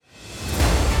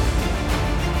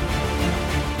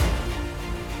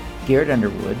Garrett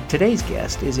Underwood. Today's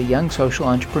guest is a young social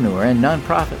entrepreneur and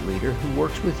nonprofit leader who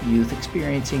works with youth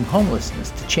experiencing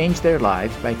homelessness to change their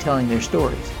lives by telling their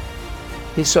stories.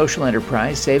 His social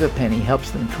enterprise, Save a Penny,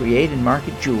 helps them create and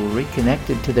market jewelry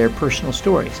connected to their personal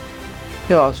stories.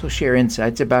 He'll also share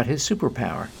insights about his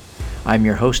superpower. I'm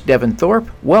your host, Devin Thorpe.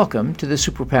 Welcome to the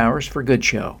Superpowers for Good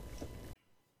show.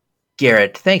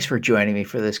 Garrett, thanks for joining me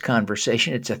for this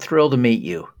conversation. It's a thrill to meet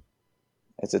you.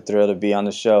 It's a thrill to be on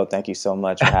the show. Thank you so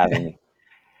much for having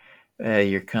me.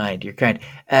 You're kind.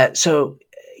 So,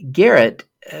 Garrett,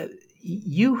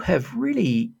 you have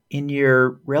really, in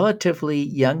your relatively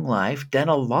young life, done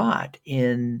a lot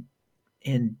in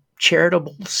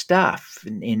charitable stuff,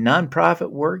 in nonprofit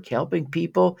work, helping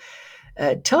people.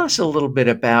 Tell us a little bit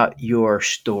about your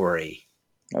story.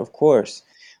 Of course.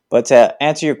 But to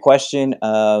answer your question,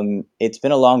 it's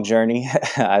been a long journey.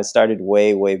 I started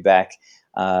way back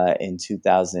in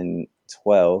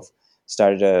 2012.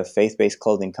 Started a faith-based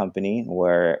clothing company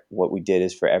where what we did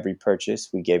is for every purchase,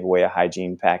 we gave away a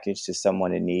hygiene package to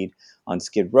someone in need on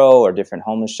Skid Row or different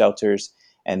homeless shelters.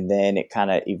 And then it kind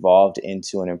of evolved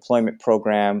into an employment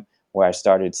program where I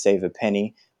started Save a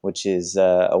Penny, which is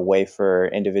a way for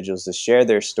individuals to share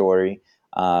their story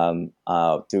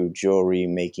through jewelry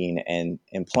making and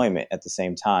employment at the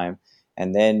same time.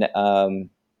 And then,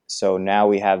 so now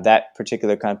we have that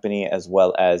particular company as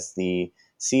well as the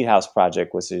Seed House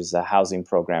Project, which is a housing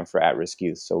program for at-risk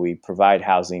youth. So we provide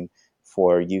housing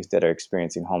for youth that are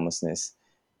experiencing homelessness.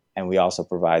 And we also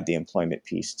provide the employment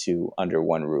piece too under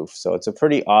one roof. So it's a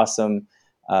pretty awesome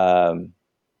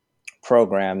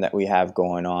program that we have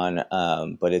going on.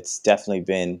 But it's definitely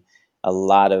been a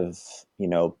lot of,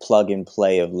 plug and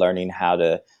play of learning how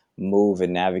to move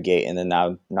and navigate in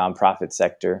the nonprofit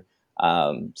sector,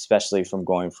 especially from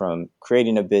going from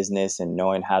creating a business and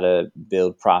knowing how to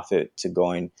build profit to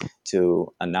going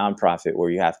to a nonprofit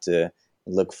where you have to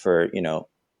look for,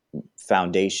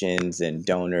 foundations and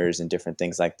donors and different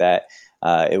things like that.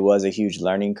 It was a huge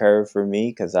learning curve for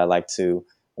me because I like to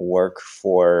work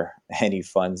for any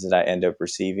funds that I end up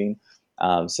receiving.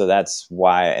 So that's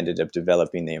why I ended up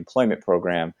developing the employment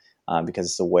program, because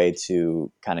it's a way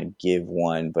to kind of give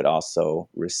one, but also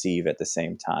receive at the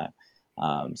same time.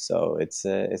 So it's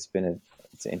an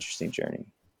interesting journey.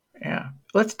 Yeah.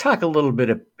 Let's talk a little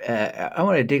bit of, I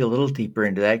want to dig a little deeper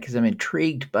into that because I'm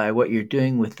intrigued by what you're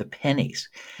doing with the pennies.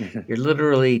 You're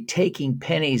literally taking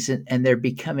pennies and they're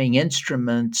becoming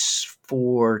instruments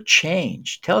for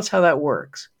change. Tell us how that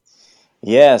works.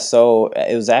 Yeah, so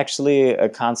it was actually a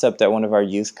concept that one of our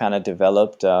youth kind of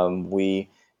developed.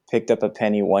 We picked up a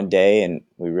penny one day and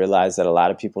we realized that a lot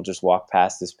of people just walk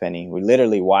past this penny. We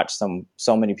literally watched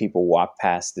so many people walk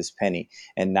past this penny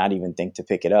and not even think to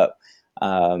pick it up.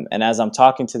 And as I'm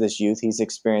talking to this youth, he's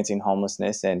experiencing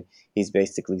homelessness and he's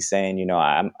basically saying,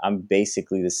 I'm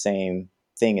basically the same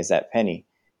thing as that penny.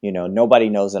 Nobody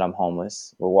knows that I'm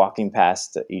homeless. We're walking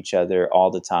past each other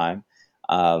all the time.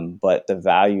 But the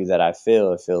value that I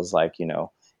feel, it feels like,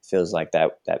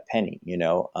 that penny,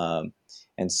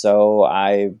 and so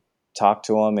I talked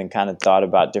to him and kind of thought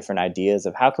about different ideas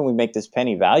of how can we make this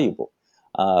penny valuable.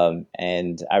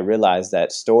 And I realized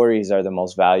that stories are the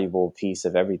most valuable piece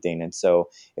of everything. And so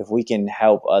if we can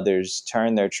help others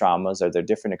turn their traumas or their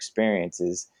different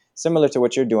experiences, similar to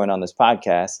what you're doing on this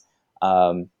podcast,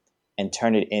 and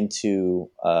turn it into,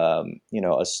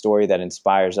 a story that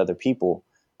inspires other people,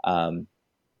 then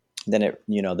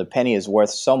the penny is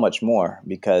worth so much more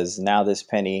because now this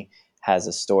penny has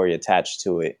a story attached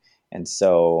to it. And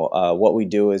so what we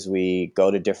do is we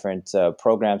go to different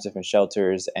programs, different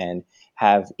shelters, and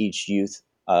have each youth,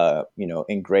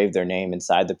 engrave their name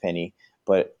inside the penny.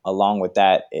 But along with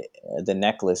that, the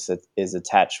necklace is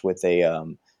attached with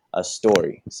a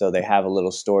story. So they have a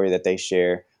little story that they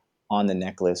share on the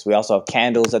necklace. We also have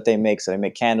candles that they make. So they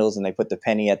make candles and they put the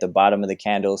penny at the bottom of the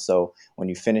candle. So when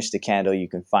you finish the candle, you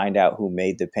can find out who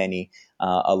made the penny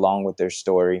along with their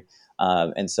story.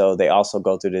 And so they also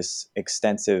go through this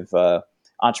extensive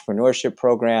entrepreneurship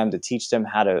program to teach them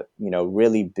how to,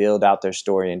 really build out their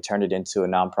story and turn it into a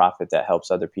nonprofit that helps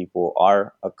other people,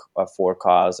 or a for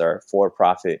cause or for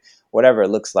profit, whatever it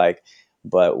looks like.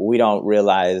 But we don't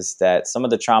realize that some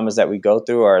of the traumas that we go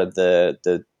through are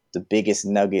the biggest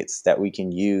nuggets that we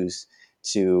can use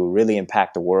to really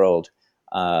impact the world.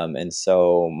 And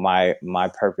so my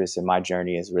purpose and my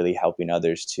journey is really helping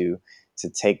others to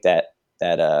take that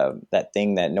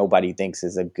thing that nobody thinks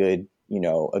is a good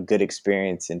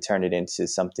experience and turn it into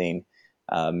something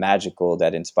magical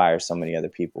that inspires so many other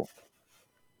people.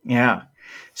 Yeah.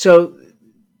 So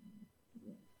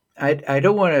I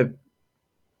don't want to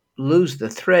lose the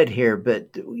thread here,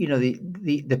 but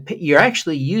you're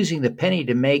actually using the penny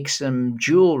to make some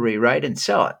jewelry, right, and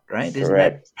sell it, right? Isn't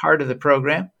that Correct. part of the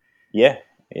program? Yeah.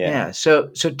 Yeah. Yeah. So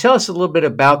tell us a little bit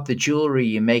about the jewelry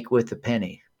you make with the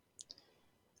penny.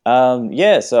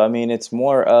 Yeah, so I mean, it's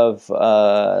more of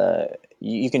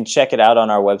you can check it out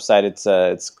on our website. It's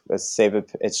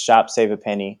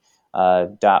shopsaveapenny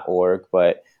 .org,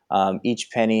 but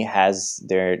each penny has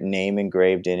their name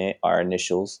engraved in it, our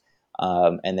initials,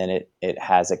 and then it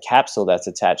has a capsule that's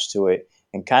attached to it,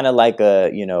 and kind of like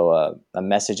a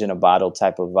message in a bottle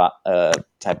type of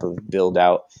build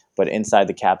out, but inside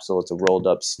the capsule, it's a rolled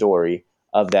up story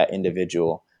of that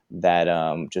individual that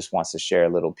just wants to share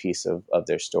a little piece of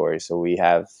their story. So we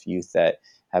have youth that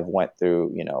have went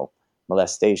through,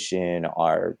 molestation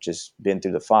or just been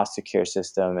through the foster care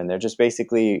system, and they're just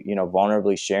basically,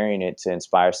 vulnerably sharing it to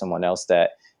inspire someone else that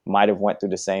might have went through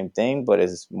the same thing, but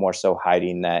is more so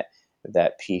hiding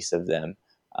that piece of them.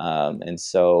 And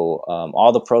so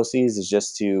all the proceeds is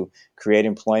just to create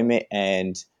employment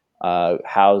and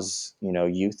house,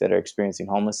 youth that are experiencing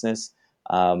homelessness.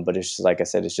 But it's just, like I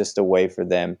said, it's just a way for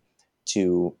them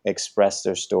to express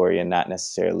their story and not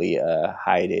necessarily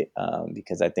hide it,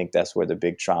 because I think that's where the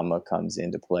big trauma comes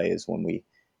into play, is when we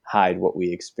hide what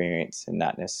we experience and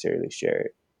not necessarily share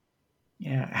it.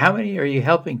 Yeah. How many are you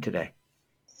helping today?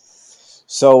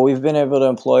 So we've been able to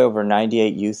employ over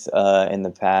 98 youth in the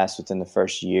past within the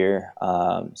first year.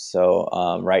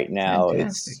 So right now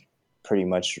it's Fantastic. pretty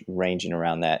much ranging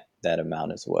around that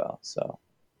amount as well. So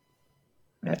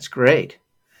yeah. That's great.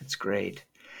 That's great.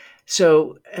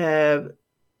 So, as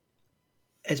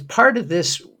part of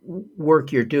this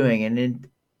work you're doing, and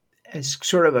as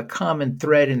sort of a common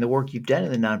thread in the work you've done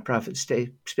in the nonprofit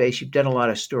space, you've done a lot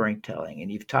of storytelling,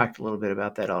 and you've talked a little bit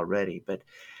about that already. But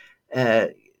uh,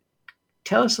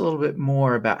 tell us a little bit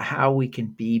more about how we can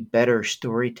be better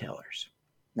storytellers.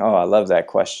 Oh, I love that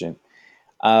question.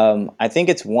 I think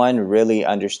it's one, really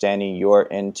understanding your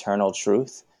internal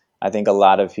truth. I think a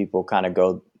lot of people kind of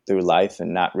go through life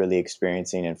and not really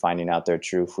experiencing and finding out their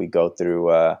truth. We go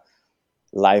through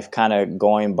life kind of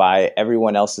going by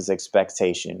everyone else's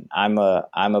expectation. I'm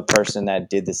a person that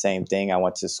did the same thing. I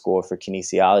went to school for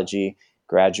kinesiology,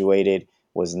 graduated,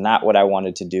 was not what I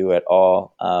wanted to do at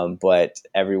all. But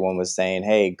everyone was saying,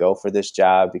 "Hey, go for this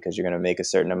job because you're going to make a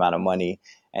certain amount of money."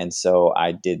 And so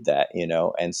I did that,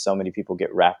 And so many people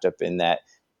get wrapped up in that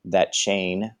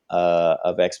chain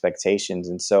of expectations.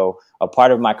 And so a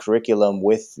part of my curriculum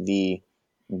with the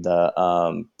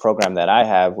program that I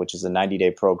have, which is a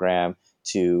 90-day program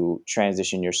to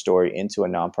transition your story into a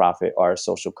nonprofit or a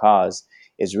social cause,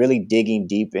 is really digging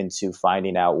deep into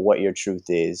finding out what your truth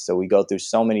is. So we go through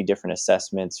so many different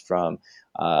assessments, from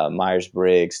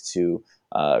Myers-Briggs to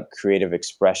creative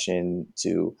expression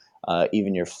to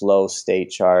even your flow state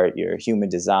chart, your human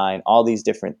design, all these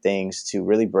different things to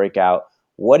really break out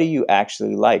what do you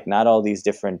actually like, not all these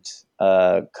different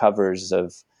covers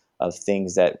of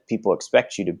things that people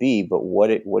expect you to be, but what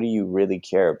do you really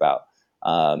care about?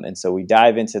 And so we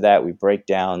dive into that. We break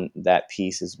down that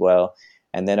piece as well.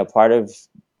 And then a part of,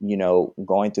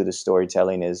 going through the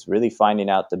storytelling is really finding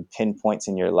out the pinpoints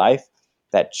in your life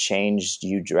that changed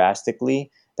you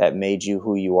drastically, that made you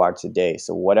who you are today.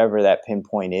 So whatever that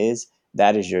pinpoint is,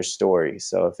 that is your story.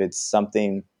 So if it's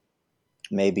something,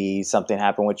 maybe something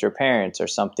happened with your parents or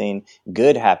something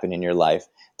good happened in your life,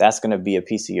 that's going to be a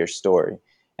piece of your story.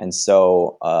 And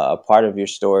so a part of your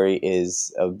story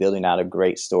is of building out a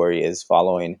great story is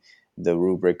following the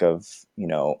rubric of,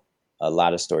 a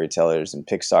lot of storytellers, and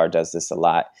Pixar does this a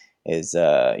lot, is,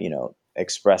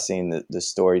 expressing the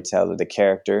storyteller, the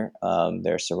character,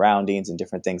 their surroundings and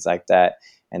different things like that,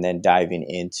 and then diving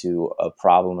into a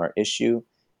problem or issue,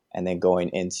 and then going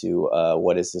into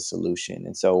what is the solution.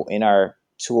 And so in our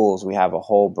tools, we have a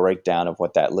whole breakdown of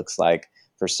what that looks like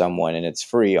for someone, and it's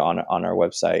free on our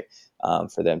website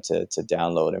for them to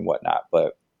download and whatnot.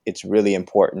 But it's really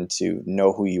important to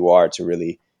know who you are to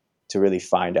really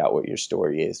find out what your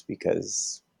story is,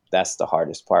 because that's the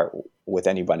hardest part with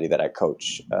anybody that I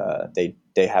coach. They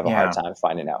have a hard Yeah. time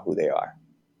finding out who they are.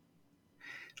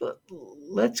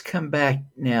 Let's come back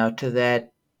now to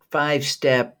that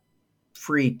 5-step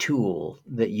free tool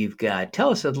that you've got. Tell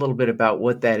us a little bit about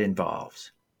what that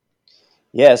involves.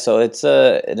 Yeah, so it's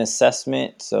an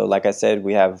assessment. So, like I said,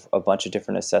 we have a bunch of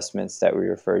different assessments that we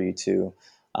refer you to.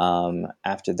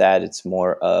 After that, it's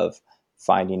more of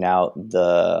finding out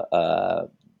the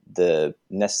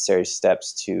necessary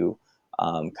steps to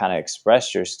kind of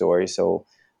express your story. So,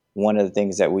 one of the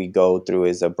things that we go through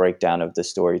is a breakdown of the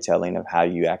storytelling of how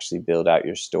you actually build out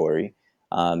your story.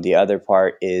 The other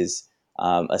part is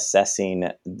assessing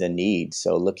the need.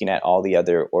 So looking at all the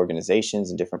other organizations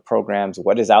and different programs,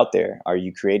 what is out there? Are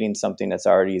you creating something that's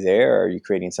already there, or are you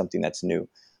creating something that's new?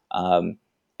 Um,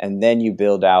 and then you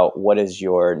build out, what is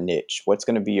your niche? What's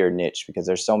going to be your niche? Because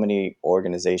there's so many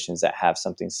organizations that have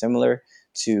something similar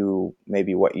to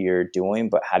maybe what you're doing,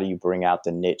 but how do you bring out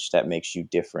the niche that makes you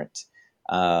different?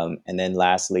 And then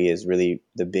lastly is really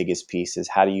the biggest piece, is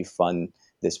how do you fund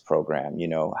this program? You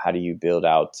know, how do you build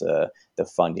out the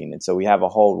funding? And so we have a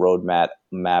whole roadmap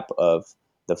map of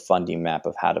the funding map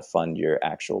of how to fund your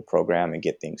actual program and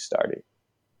get things started.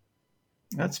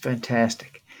 That's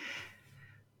fantastic.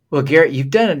 Well, Garrett,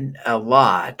 you've done a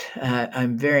lot.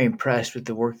 I'm very impressed with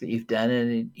the work that you've done,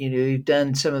 and you've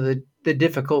done some of the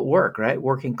difficult work, right?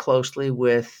 Working closely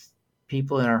with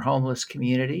people in our homeless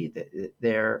community.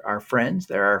 They're our friends,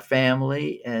 they're our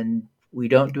family, and we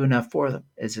don't do enough for them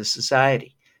as a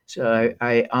society. So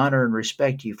I honor and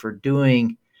respect you for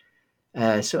doing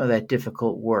some of that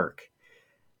difficult work.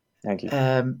 Thank you.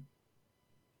 Um,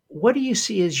 what do you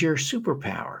see as your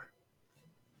superpower?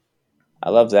 I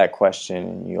love that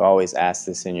question. You always ask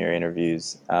this in your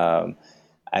interviews.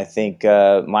 I think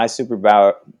my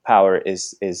superpower power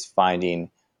is finding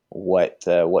what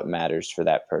matters for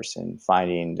that person,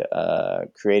 finding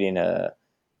creating a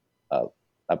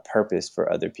a purpose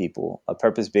for other people, a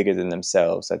purpose bigger than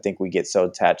themselves. I think we get so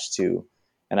attached to,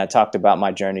 and I talked about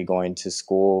my journey going to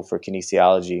school for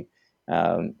kinesiology,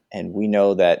 and we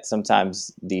know that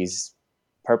sometimes these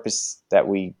purpose that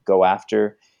we go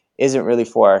after isn't really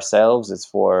for ourselves. It's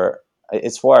for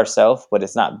ourselves, but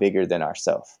it's not bigger than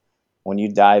ourselves. When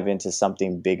you dive into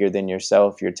something bigger than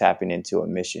yourself, you're tapping into a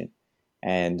mission.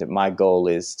 And my goal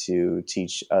is to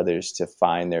teach others to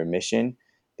find their mission,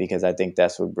 because I think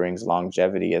that's what brings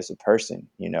longevity as a person.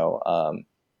 You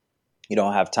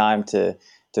don't have time to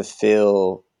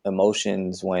feel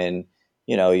emotions when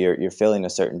you're feeling a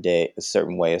certain day, a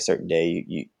certain way, a certain day.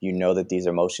 You know that these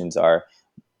emotions are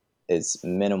is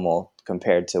minimal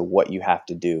compared to what you have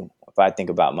to do. If I think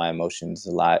about my emotions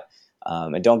a lot,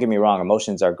 and don't get me wrong,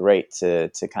 emotions are great to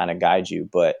kind of guide you,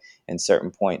 but in certain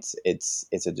points, it's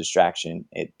a distraction.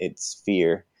 It's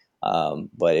fear.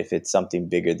 But if it's something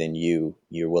bigger than you,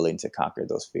 you're willing to conquer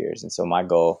those fears. And so my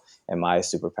goal and my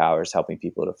superpower is helping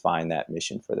people to find that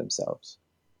mission for themselves.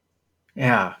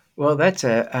 Yeah, well, that's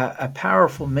a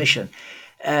powerful mission.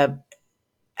 Uh,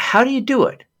 how do you do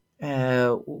it?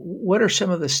 What are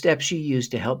some of the steps you use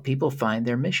to help people find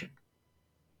their mission?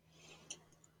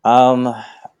 Um,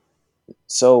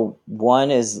 So one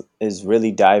is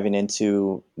really diving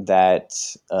into that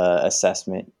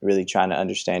assessment, really trying to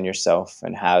understand yourself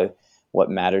and how what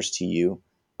matters to you.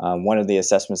 One of the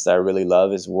assessments that I really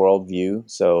love is worldview.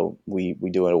 So we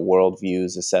do a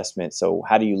worldviews assessment. So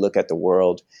how do you look at the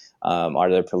world? Are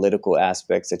there political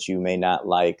aspects that you may not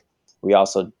like? We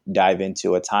also dive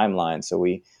into a timeline. So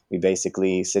we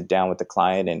basically sit down with the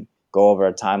client and go over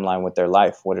a timeline with their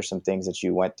life. What are some things that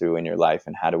you went through in your life,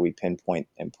 and how do we pinpoint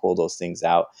and pull those things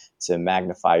out to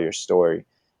magnify your story?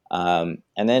 And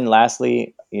then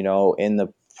lastly, in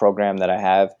the program that I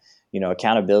have,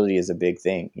 accountability is a big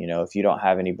thing. If you don't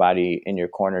have anybody in your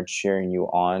corner cheering you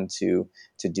on to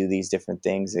do these different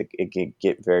things, it can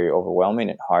get very overwhelming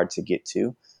and hard to get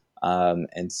to.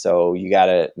 And so you got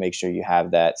to make sure you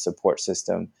have that support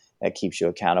system that keeps you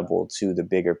accountable to the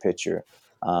bigger picture.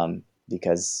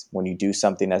 Because when you do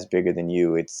something that's bigger than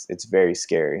you, it's very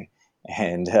scary,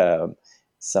 and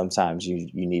sometimes you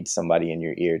need somebody in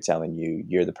your ear telling you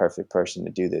you're the perfect person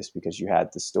to do this because you had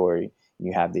the story and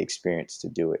you have the experience to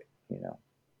do it.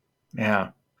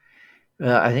 Yeah,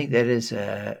 well, I think that is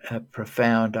a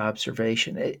profound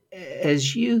observation.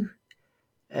 As you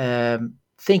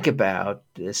think about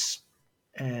this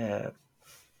uh,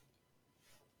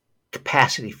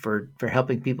 capacity for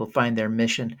helping people find their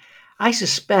mission, I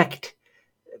suspect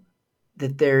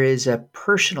that there is a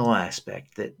personal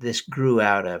aspect that this grew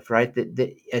out of, right?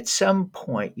 That at some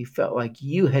point you felt like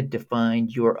you had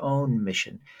defined your own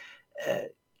mission. Uh,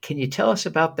 can you tell us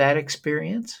about that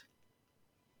experience?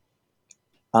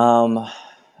 Um,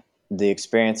 the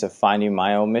experience of finding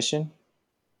my own mission.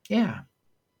 Yeah.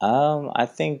 I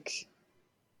think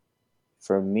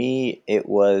for me it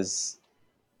was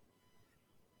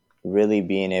really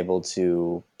being able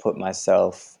to put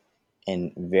myself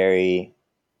in very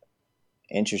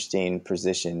interesting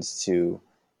positions to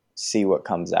see what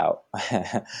comes out.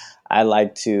 I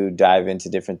like to dive into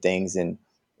different things, and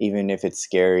even if it's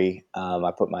scary,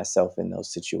 I put myself in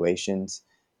those situations.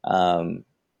 Um,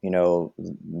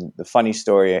 the funny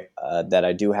story that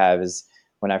I do have is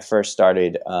when I first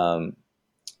started, the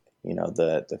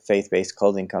faith based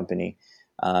clothing company,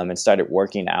 and started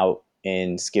working out.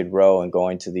 in Skid Row and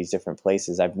going to these different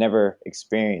places, I've never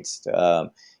experienced,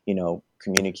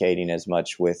 communicating as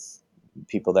much with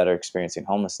people that are experiencing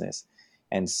homelessness.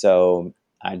 And so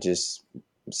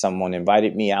someone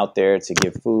invited me out there to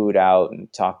give food out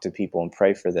and talk to people and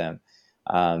pray for them.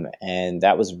 And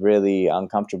that was really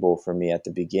uncomfortable for me at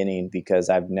the beginning because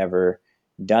I've never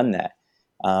done that.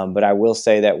 But I will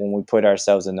say that when we put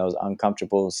ourselves in those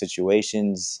uncomfortable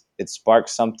situations, it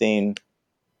sparks something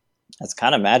that's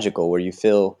kind of magical where you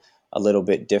feel a little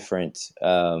bit different,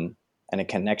 and a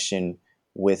connection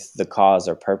with the cause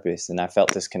or purpose. And I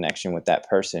felt this connection with that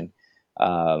person.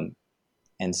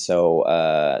 And so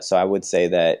I would say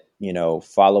that,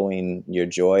 following your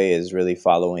joy is really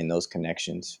following those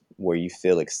connections where you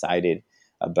feel excited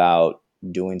about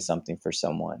doing something for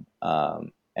someone.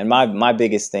 And my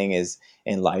biggest thing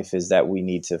in life is that we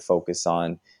need to focus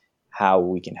on how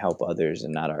we can help others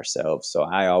and not ourselves. So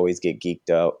I always get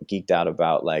geeked out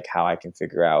about like how I can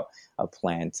figure out a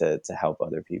plan to help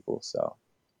other people. So,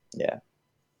 yeah.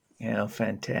 Yeah,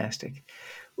 fantastic.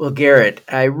 Well, Garrett,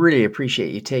 I really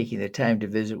appreciate you taking the time to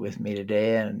visit with me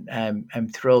today, and I'm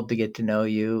thrilled to get to know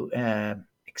you.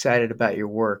 Excited about your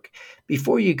work.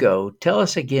 Before you go, tell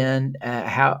us again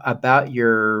how about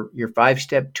your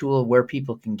 5-step tool, where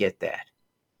people can get that.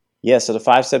 Yeah, so the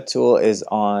 5-step tool is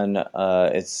on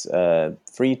it's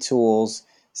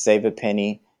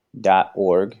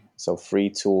freetoolsaveapenny.org. So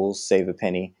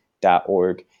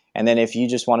freetoolsaveapenny.org. And then if you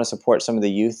just want to support some of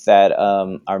the youth that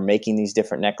are making these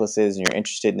different necklaces and you're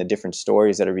interested in the different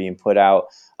stories that are being put out,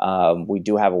 we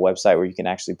do have a website where you can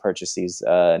actually purchase these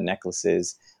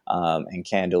necklaces and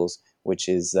candles, which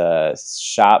is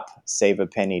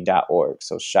shopsaveapenny.org.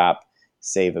 So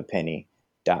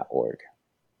shopsaveapenny.org.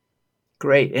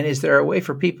 Great. And is there a way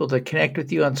for people to connect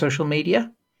with you on social media?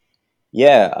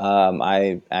 Yeah,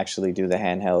 I actually do the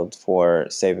handheld for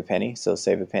Save a Penny. So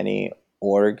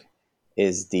saveapenny.org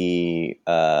is the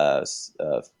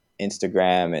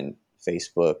Instagram and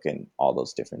Facebook and all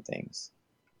those different things.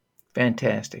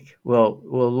 Fantastic. Well,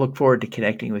 we'll look forward to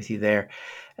connecting with you there.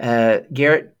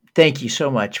 Garrett, thank you so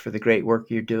much for the great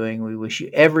work you're doing. We wish you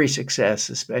every success,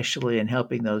 especially in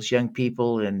helping those young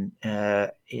people in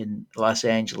Los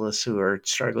Angeles who are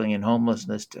struggling in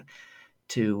homelessness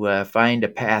to find a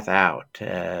path out.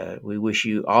 We wish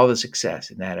you all the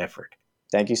success in that effort.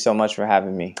 Thank you so much for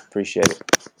having me. Appreciate it.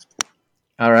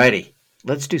 All righty.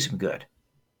 Let's do some good.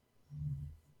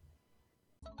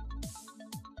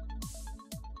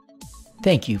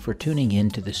 Thank you for tuning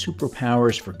in to the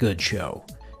Superpowers for Good show.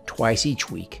 Twice each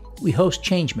week, we host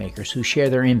changemakers who share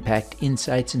their impact,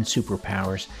 insights, and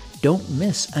superpowers. Don't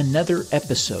miss another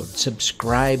episode.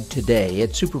 Subscribe today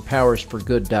at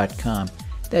superpowersforgood.com.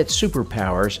 That's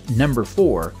superpowers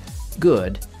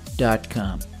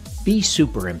 4good.com. Be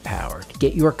super empowered.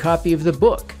 Get your copy of the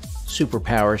book,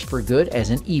 Superpowers for Good,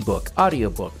 as an ebook,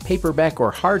 audiobook, paperback,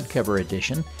 or hardcover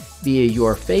edition via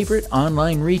your favorite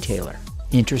online retailer.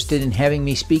 Interested in having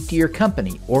me speak to your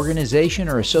company, organization,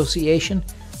 or association?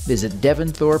 Visit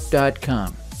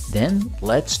devonthorpe.com. Then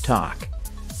let's talk.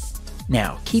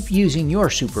 Now, keep using your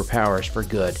superpowers for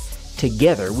good.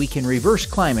 Together, we can reverse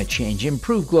climate change,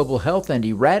 improve global health, and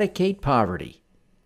eradicate poverty.